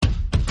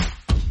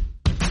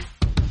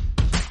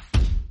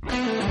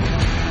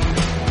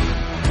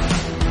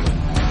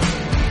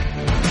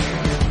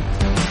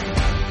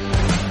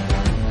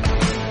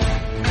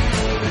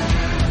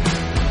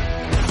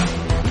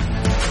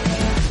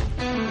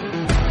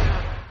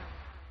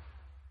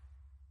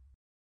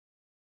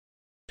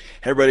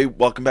Hey everybody,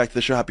 welcome back to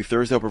the show. Happy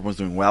Thursday. Hope everyone's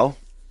doing well.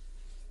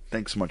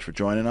 Thanks so much for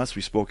joining us.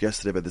 We spoke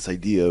yesterday about this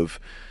idea of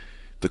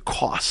the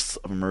costs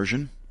of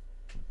immersion,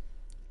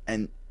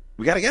 and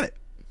we got to get it.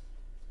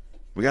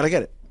 We got to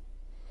get it.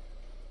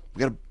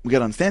 We got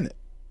to understand it,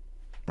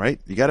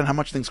 right? You got to know how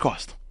much things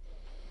cost.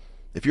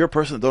 If you're a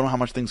person that don't know how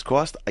much things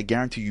cost, I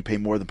guarantee you pay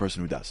more than the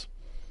person who does.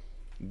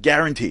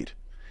 Guaranteed.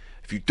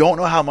 If you don't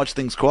know how much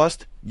things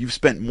cost, you've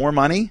spent more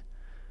money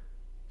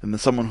than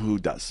someone who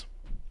does.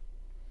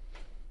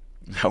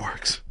 That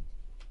works.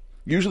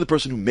 Usually the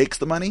person who makes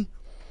the money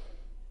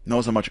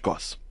knows how much it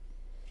costs.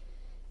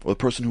 Or the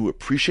person who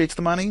appreciates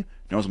the money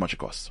knows how much it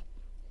costs.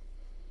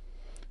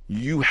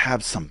 You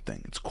have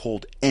something. It's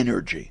called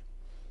energy,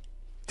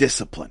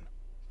 discipline,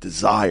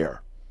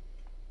 desire.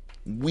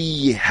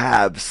 We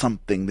have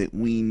something that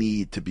we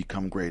need to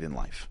become great in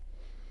life.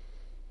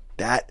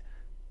 That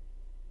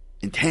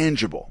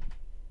intangible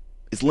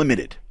is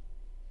limited.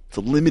 It's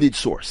a limited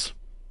source.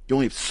 You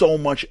only have so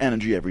much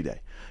energy every day.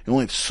 You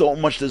only have so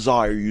much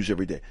desire you use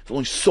every day. There's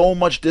only so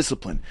much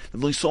discipline.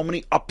 There's only so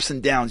many ups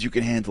and downs you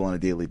can handle on a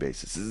daily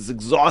basis. This is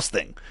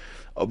exhausting.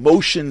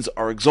 Emotions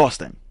are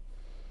exhausting.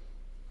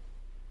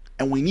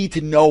 And we need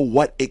to know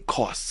what it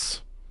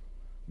costs.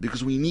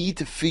 Because we need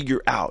to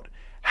figure out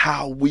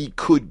how we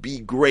could be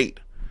great.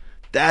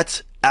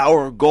 That's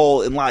our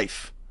goal in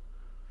life.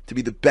 To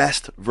be the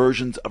best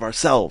versions of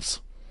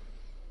ourselves.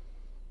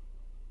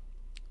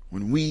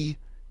 When we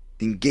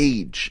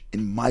engage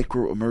in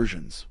micro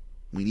immersions,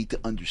 we need to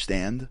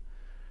understand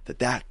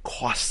that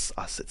costs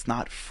us. It's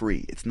not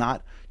free. It's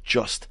not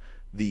just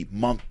the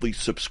monthly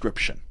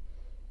subscription.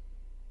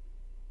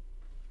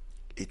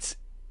 It's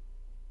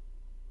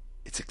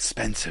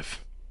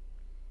expensive.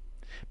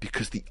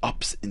 Because the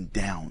ups and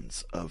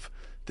downs of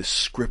the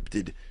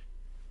scripted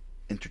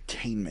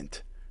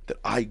entertainment that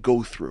I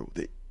go through,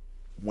 that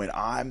when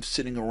I'm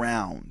sitting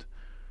around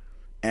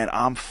and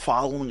I'm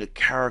following a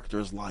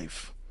character's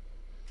life,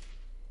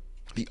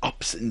 the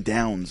ups and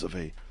downs of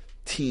a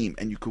team,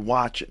 and you can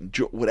watch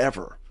it,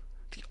 whatever,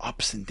 the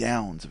ups and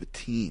downs of a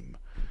team,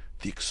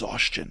 the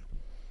exhaustion,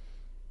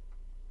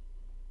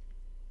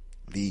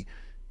 the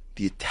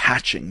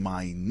attaching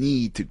my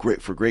need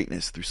for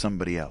greatness through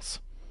somebody else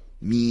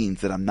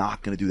means that I'm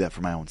not going to do that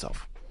for my own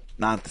self.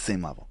 Not at the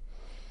same level.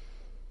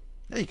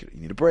 Yeah, you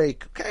need a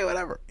break. Okay,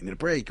 whatever. You need a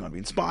break. You want to be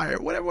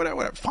inspired.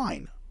 Whatever.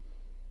 Fine.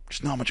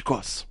 Just know how much it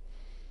costs.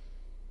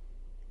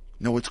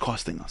 Know what's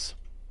costing us.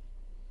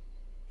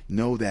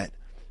 Know that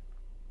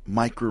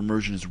micro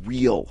immersion is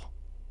real.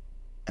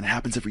 And it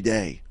happens every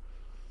day.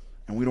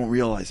 And we don't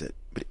realize it.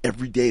 But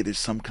every day there's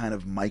some kind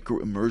of micro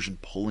immersion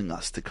pulling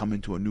us to come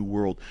into a new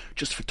world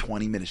just for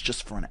 20 minutes,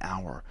 just for an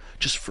hour,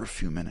 just for a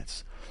few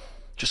minutes.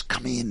 Just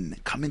come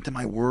into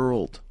my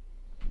world,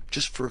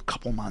 just for a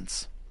couple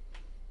months.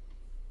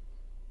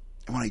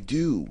 And when I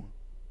do,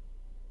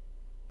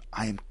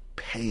 I am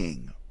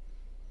paying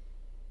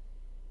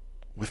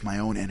with my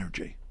own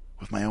energy,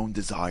 with my own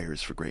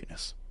desires for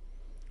greatness,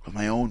 with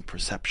my own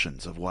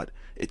perceptions of what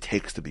it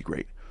takes to be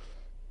great,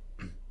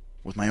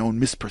 with my own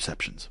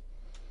misperceptions.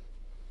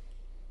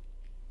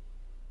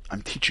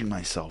 I'm teaching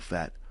myself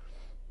that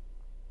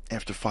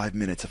after 5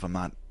 minutes, if I'm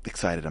not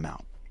excited, I'm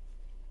out.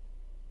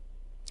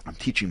 I'm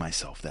teaching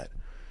myself that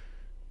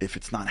if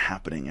it's not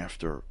happening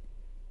after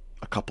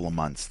a couple of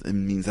months, it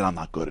means that I'm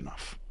not good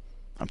enough.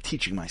 I'm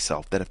teaching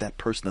myself that if that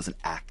person doesn't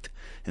act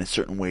in a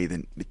certain way,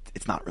 then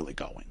it's not really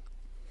going.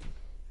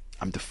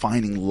 I'm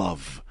defining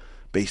love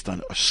based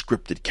on a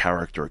scripted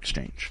character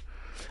exchange.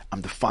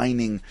 I'm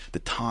defining the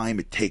time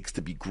it takes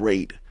to be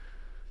great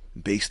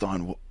based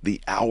on the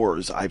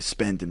hours I've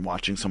spent in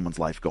watching someone's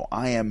life go.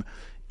 I am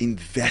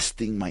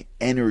investing my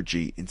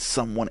energy in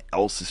someone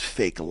else's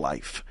fake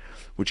life,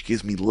 which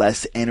gives me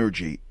less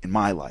energy in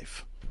my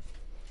life.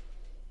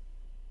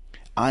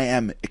 I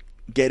am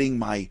getting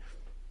my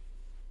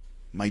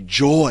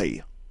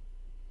joy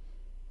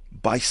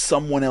by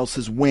someone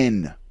else's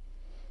win,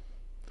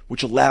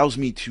 which allows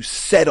me to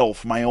settle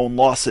for my own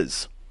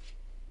losses.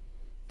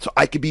 So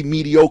I could be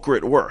mediocre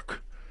at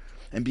work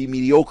and be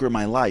mediocre in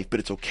my life, but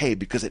it's okay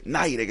because at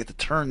night I get to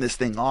turn this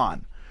thing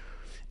on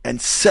and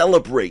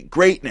celebrate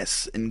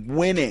greatness and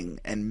winning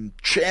and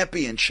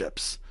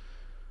championships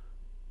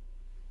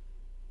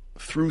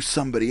through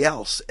somebody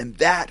else. And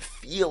that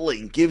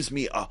feeling gives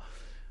me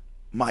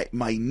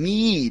my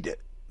need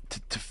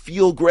to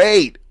feel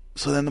great.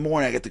 So then in the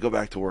morning I get to go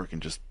back to work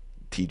and just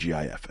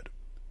TGIF it.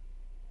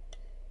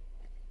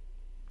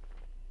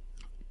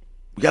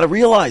 We got to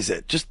realize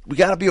it. We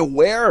got to be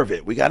aware of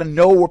it. We got to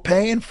know what we're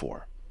paying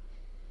for.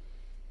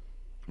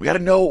 We got to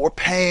know what we're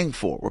paying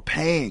for. We're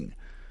paying.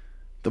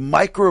 The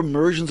micro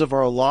immersions of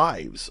our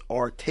lives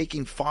are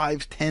taking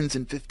 5s, 10s,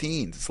 and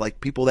 15s. It's like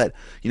people that,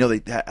 the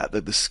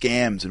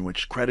scams in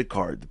which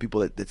the people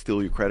that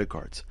steal your credit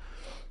cards.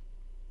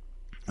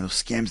 And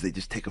those scams, they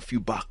just take a few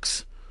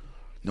bucks.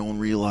 No one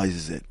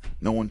realizes it.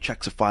 No one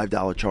checks a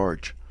 $5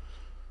 charge.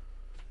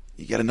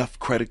 You get enough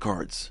credit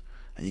cards,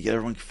 and you get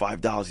everyone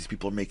 $5. These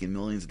people are making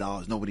millions of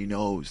dollars. Nobody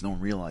knows. No one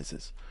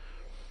realizes.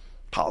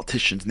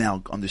 Politicians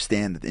now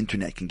understand that the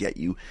internet can get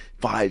you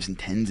 $5s and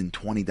 $10s and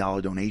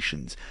 $20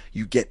 donations.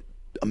 You get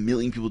a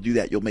million people do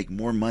that, you'll make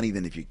more money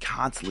than if you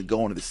constantly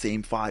go into the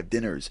same 5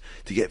 dinners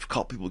to get a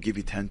couple people to give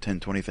you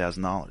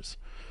 $20,000.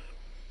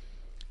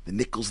 The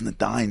nickels and the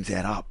dimes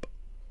add up.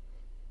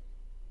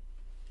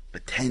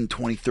 The 10,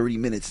 20, 30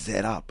 minutes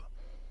add up.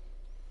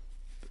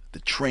 The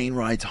train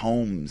rides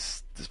home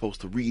as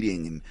opposed to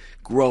reading and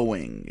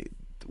growing,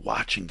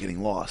 watching,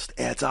 getting lost,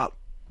 adds up.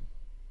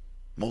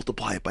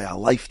 Multiply it by a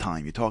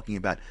lifetime. You're talking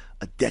about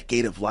a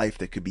decade of life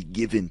that could be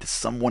given to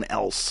someone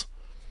else.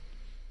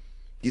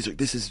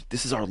 This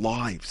is our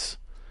lives.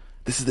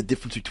 This is the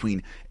difference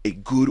between a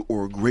good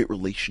or a great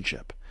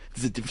relationship.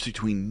 This is the difference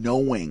between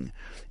knowing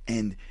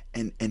and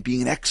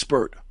being an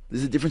expert. This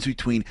is the difference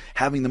between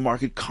having the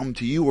market come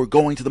to you or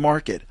going to the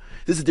market.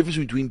 This is the difference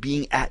between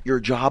being at your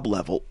job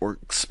level or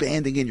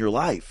expanding in your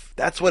life.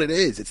 That's what it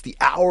is. It's the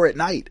hour at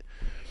night.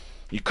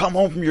 You come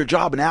home from your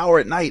job an hour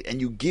at night and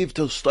you give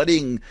to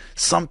studying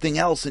something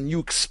else and you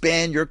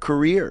expand your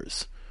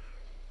careers.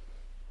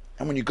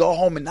 And when you go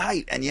home at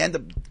night and you end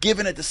up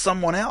giving it to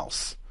someone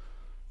else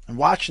and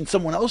watching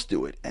someone else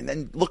do it and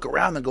then look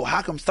around and go,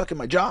 how come I'm stuck in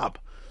my job?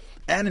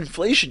 And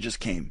inflation just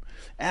came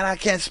and I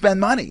can't spend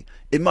money.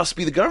 It must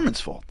be the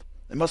government's fault.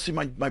 It must be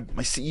my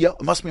CEO.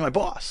 It must be my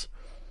boss.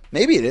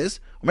 Maybe it is.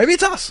 Or maybe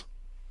it's us.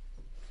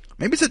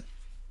 Maybe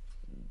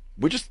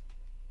we're just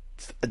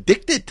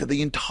addicted to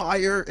the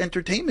entire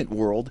entertainment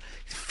world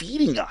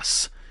feeding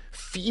us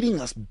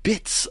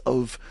bits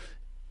of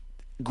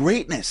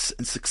greatness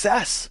and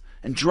success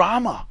and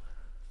drama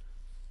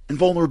and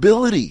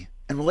vulnerability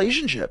and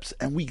relationships.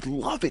 And we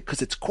love it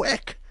because it's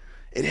quick.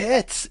 It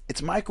hits.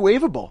 It's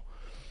microwavable.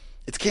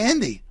 It's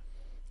candy.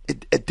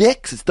 It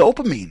addicts. It's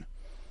dopamine.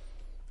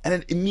 And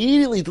it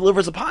immediately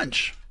delivers a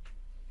punch.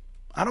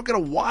 I don't got to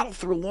waddle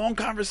through a long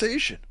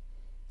conversation.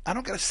 I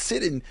don't got to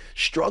sit and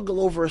struggle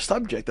over a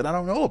subject that I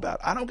don't know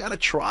about. I don't got to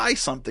try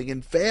something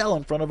and fail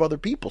in front of other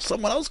people.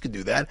 Someone else can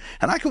do that,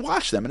 and I can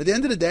watch them. And at the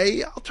end of the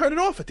day, I'll turn it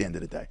off at the end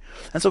of the day.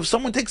 And so if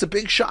someone takes a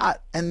big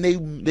shot and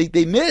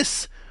they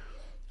miss,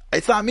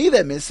 it's not me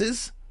that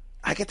misses.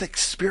 I get to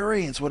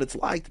experience what it's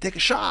like to take a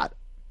shot.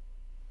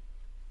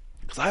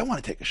 Because I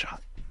want to take a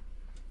shot.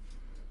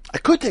 I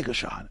could take a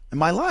shot in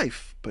my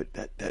life, but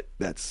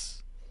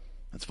that's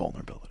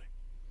vulnerability.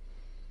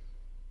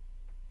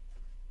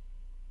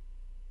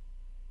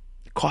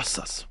 It costs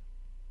us.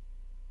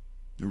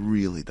 It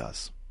really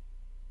does.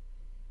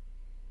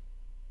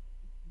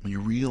 When you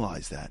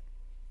realize that,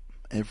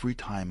 every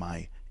time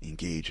I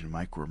engage in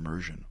micro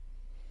immersion,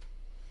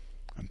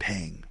 I'm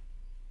paying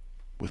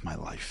with my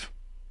life.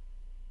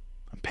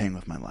 I'm paying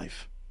with my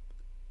life.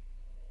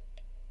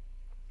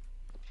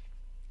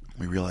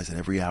 We realize that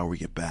every hour we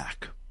get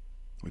back,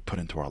 we put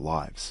into our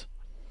lives,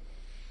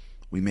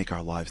 we make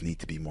our lives need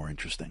to be more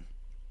interesting.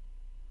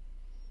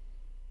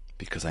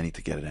 Because I need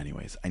to get it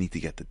anyways. I need to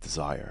get the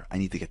desire. I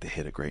need to get the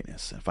hit of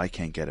greatness. And if I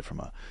can't get it from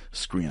a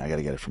screen, I got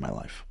to get it from my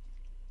life.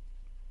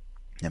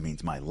 That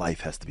means my life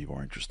has to be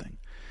more interesting.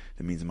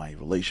 That means my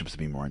relationships to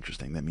be more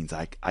interesting. That means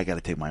I got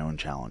to take my own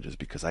challenges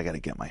because I got to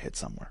get my hit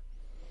somewhere.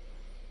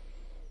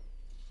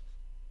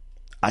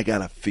 I got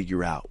to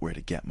figure out where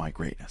to get my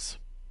greatness.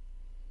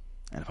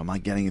 And if I'm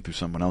not getting it through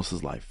someone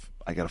else's life,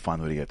 I got to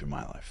find a way to get it through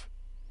my life.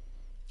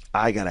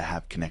 I got to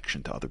have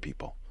connection to other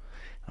people.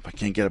 If I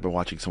can't get it by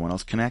watching someone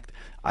else connect,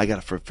 I got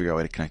to figure out a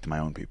way to connect to my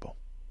own people.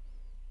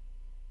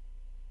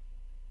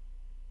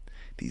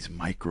 These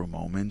micro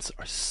moments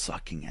are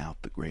sucking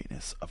out the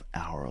greatness of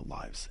our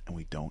lives, and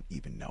we don't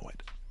even know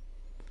it.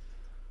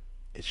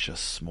 It's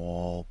just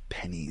small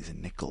pennies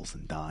and nickels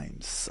and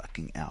dimes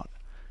sucking out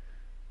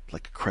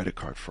like a credit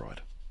card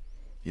fraud.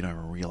 You don't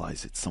even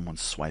realize it's someone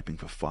swiping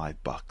for $5,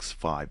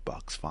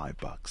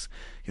 $5.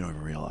 You don't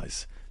even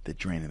realize they're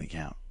draining the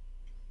account.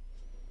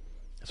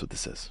 That's what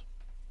this is.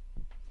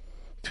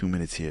 2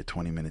 minutes here,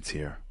 20 minutes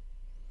here.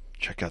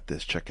 Check out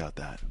this, check out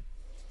that.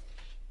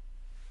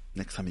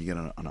 Next time you get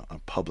on a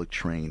public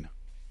train,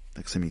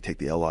 next time you take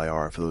the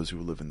LIR, for those who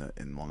live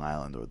in Long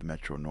Island or the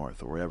Metro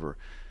North or wherever,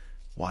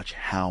 watch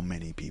how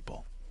many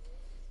people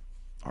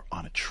are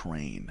on a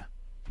train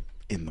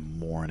in the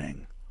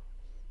morning,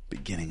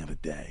 beginning of a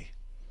day.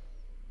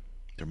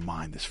 Their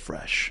mind is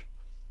fresh.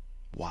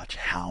 Watch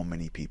how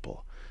many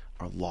people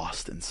are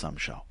lost in some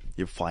show.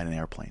 You ever fly in an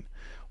airplane?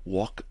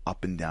 Walk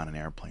up and down an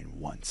airplane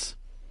once.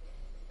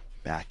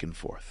 Back and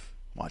forth.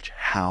 Watch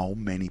how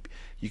many.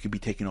 You could be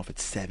taking off at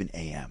 7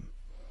 a.m.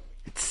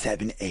 It's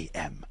 7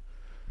 a.m.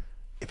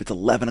 If it's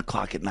 11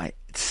 o'clock at night,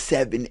 it's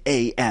 7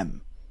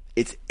 a.m.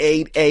 It's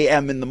 8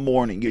 a.m. in the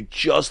morning. You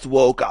just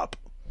woke up.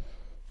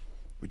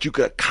 What you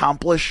could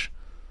accomplish.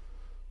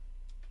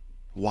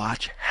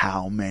 Watch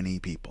how many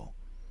people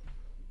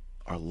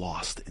are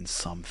lost in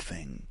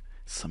something,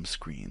 some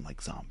screen,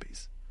 like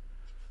zombies.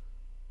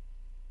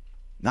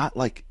 Not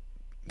like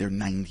they're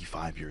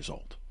 95 years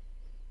old.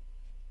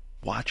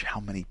 Watch how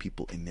many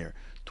people in their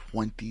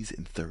 20s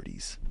and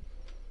 30s,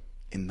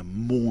 in the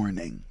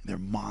morning, their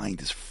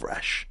mind is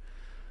fresh.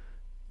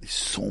 There's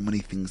so many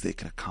things they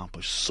can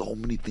accomplish, so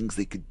many things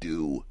they could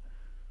do.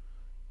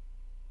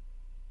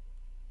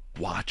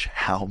 watch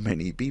how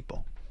many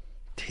people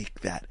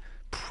take that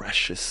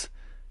precious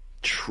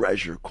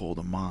treasure called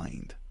a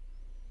mind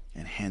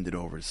and hand it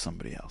over to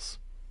somebody else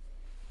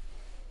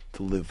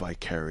to live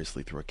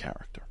vicariously through a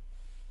character.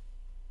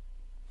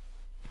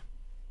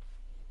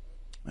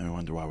 And we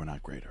wonder why we're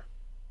not greater.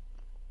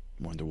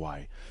 We wonder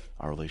why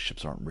our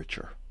relationships aren't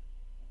richer.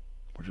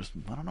 We're just,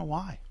 I don't know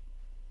why.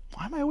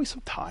 Why am I always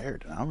so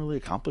tired? I don't really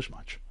accomplish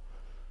much.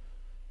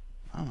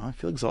 I don't know. I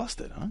feel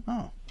exhausted. I don't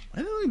know. I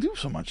didn't really do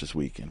so much this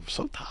weekend. I'm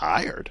so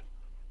tired.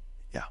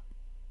 Yeah.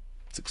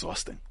 It's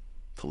exhausting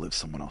to live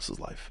someone else's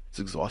life. It's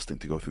exhausting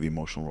to go through the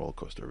emotional roller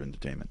coaster of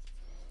entertainment.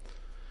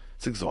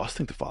 It's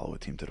exhausting to follow a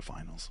team to the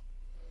finals.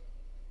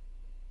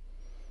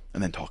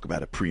 And then talk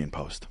about it pre and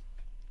post.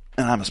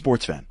 And I'm a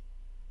sports fan.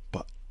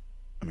 But,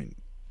 I mean,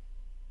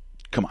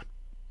 come on.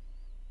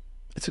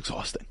 It's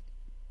exhausting.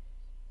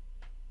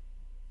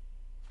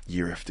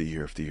 Year after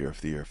year after year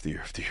after year after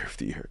year after year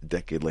after year. A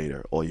decade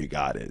later, all you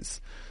got is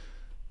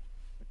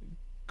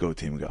go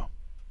team go.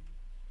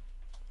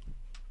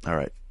 All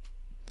right.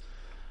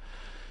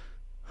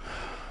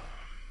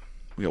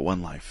 We got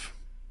one life.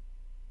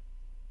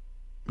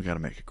 We got to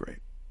make it great.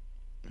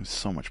 There's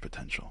so much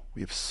potential.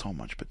 We have so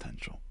much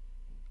potential.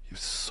 You have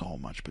so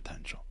much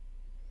potential.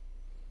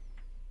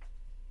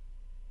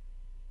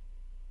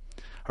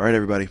 All right,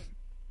 everybody.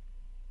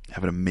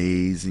 Have an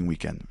amazing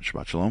weekend.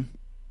 Shabbat Shalom.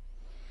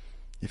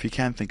 If you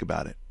can, think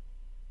about it.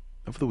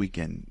 Over the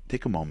weekend,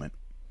 take a moment.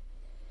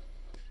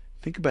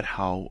 Think about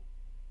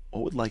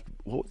what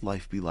would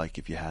life be like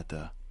if you had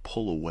to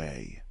pull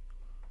away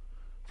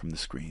from the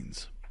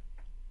screens,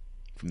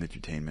 from the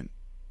entertainment.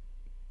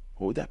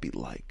 What would that be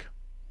like?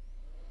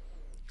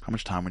 How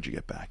much time would you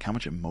get back? How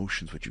much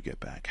emotions would you get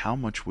back? How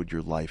much would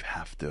your life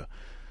have to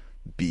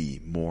be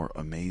more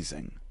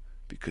amazing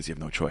because you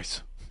have no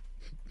choice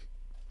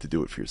to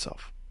do it for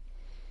yourself?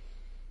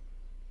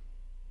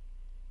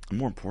 And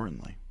more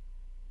importantly,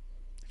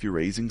 if you're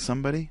raising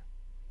somebody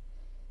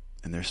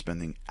and they're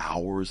spending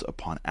hours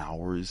upon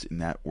hours in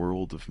that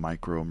world of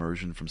micro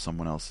immersion from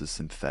someone else's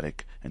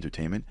synthetic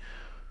entertainment,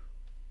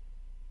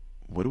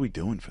 what are we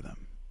doing for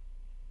them?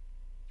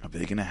 Are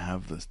they going to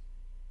have the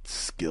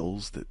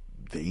skills that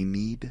they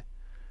need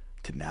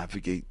to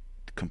navigate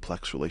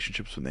complex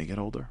relationships when they get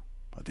older?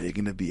 Are they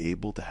going to be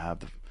able to have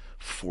the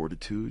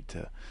fortitude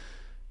to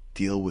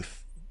deal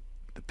with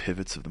the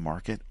pivots of the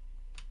market?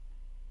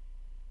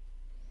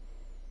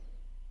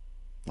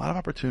 A lot of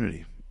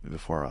opportunity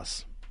before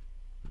us.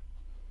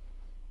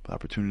 With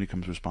opportunity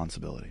comes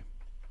responsibility.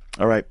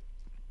 All right.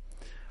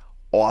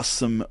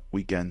 Awesome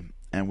weekend.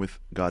 And with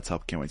God's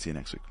help, can't wait to see you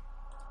next week.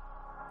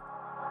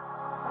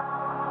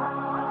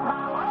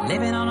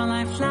 Living on a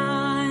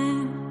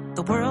lifeline.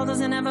 The world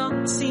doesn't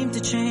ever seem to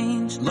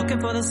change.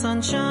 Looking for the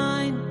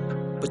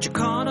sunshine, but you're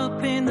caught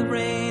up in the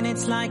rain.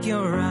 It's like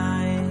your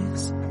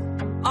eyes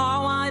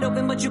are wide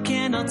open, but you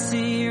cannot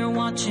see. You're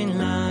watching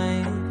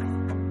life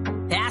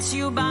pass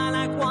you by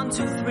like 1,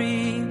 2,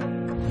 3.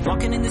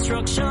 Walking in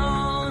destruction.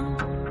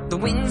 The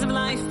winds of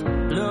life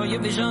blur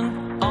your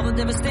vision. All the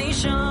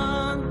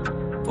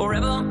devastation.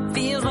 Forever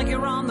feels like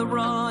you're on the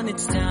run.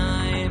 It's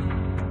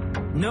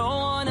time. No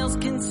one else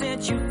can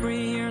set you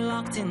free. You're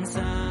locked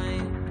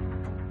inside.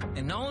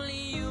 And only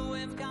you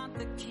have got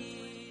the key.